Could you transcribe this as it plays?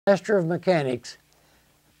Master of Mechanics.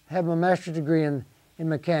 I have my master's degree in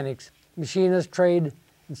mechanics, machinist, trade,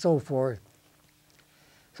 and so forth.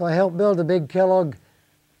 So I helped build a big Kellogg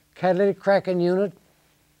catalytic cracking unit.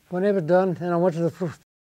 When it was done, and I went to the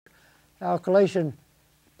alkylation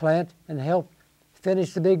plant and helped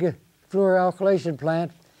finish the big fluor alkylation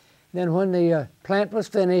plant. Then when the plant was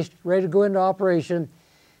finished, ready to go into operation,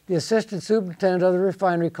 the assistant superintendent of the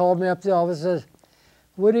refinery called me up to the office and says,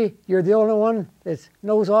 "Woody, you're the only one that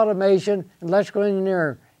knows automation and electrical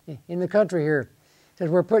engineer in the country here." He says,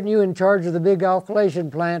 "We're putting you in charge of the big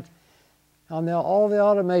alkylation plant on all the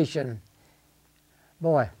automation."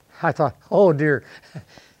 Boy, I thought, oh dear.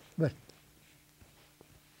 But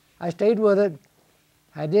I stayed with it.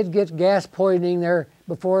 I did get gas poisoning there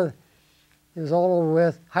before it was all over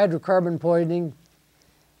with, hydrocarbon poisoning.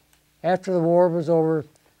 After the war was over,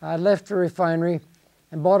 I left the refinery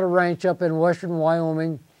and bought a ranch up in western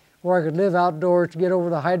Wyoming where I could live outdoors to get over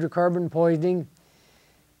the hydrocarbon poisoning.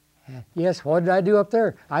 And yes, what did I do up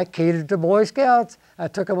there? I catered to Boy Scouts. I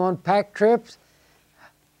took them on pack trips,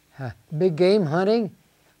 big game hunting.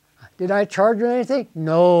 Did I charge them anything?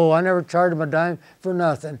 No, I never charged them a dime for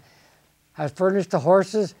nothing. I furnished the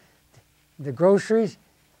horses, the groceries,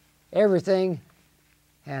 everything,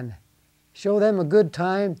 and show them a good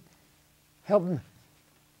time, help them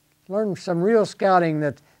learn some real scouting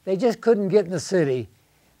that they just couldn't get in the city.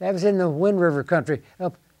 That was in the Wind River country,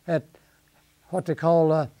 up at what they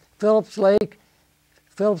call Phillips Lake,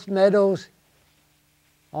 Phillips Meadows,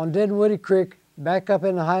 on Dinwiddie Creek, back up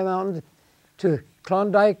in the high mountains to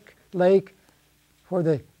Klondike Lake, where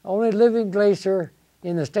the only living glacier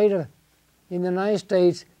in the United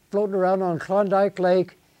States floating around on Klondike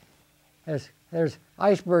Lake. There's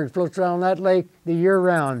icebergs floats around that lake the year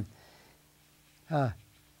round.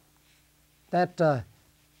 That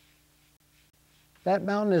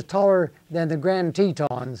mountain is taller than the Grand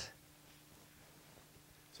Tetons.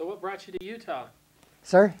 So what brought you to Utah?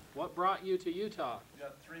 Sir? What brought you to Utah? You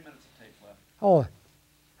got 3 minutes of tape left. Oh,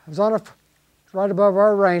 I was on right above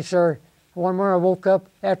our ranch there. One morning I woke up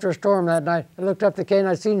after a storm that night. I looked up the canyon,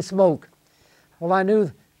 I seen smoke. Well, I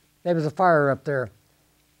knew there was a fire up there.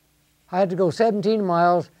 I had to go 17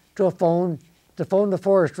 miles to a phone to phone the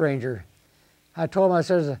forest ranger. I told him, I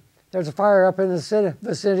said, "There's a fire up in the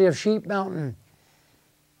vicinity of Sheep Mountain."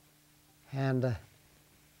 And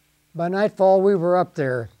by nightfall, we were up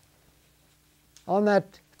there. On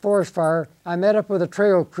that forest fire, I met up with a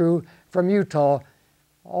trail crew from Utah,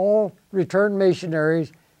 all returned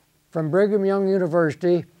missionaries from Brigham Young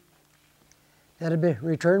University that had been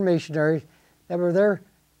returned missionaries that were there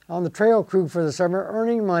on the trail crew for the summer,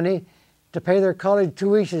 earning money to pay their college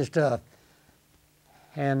tuition stuff.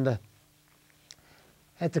 And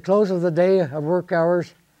at the close of the day of work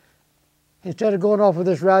hours, instead of going off with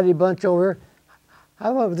this rowdy bunch over,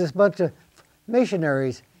 I went with this bunch of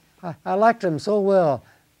missionaries. I liked them so well.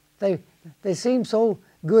 They seemed so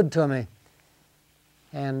good to me.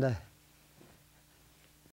 And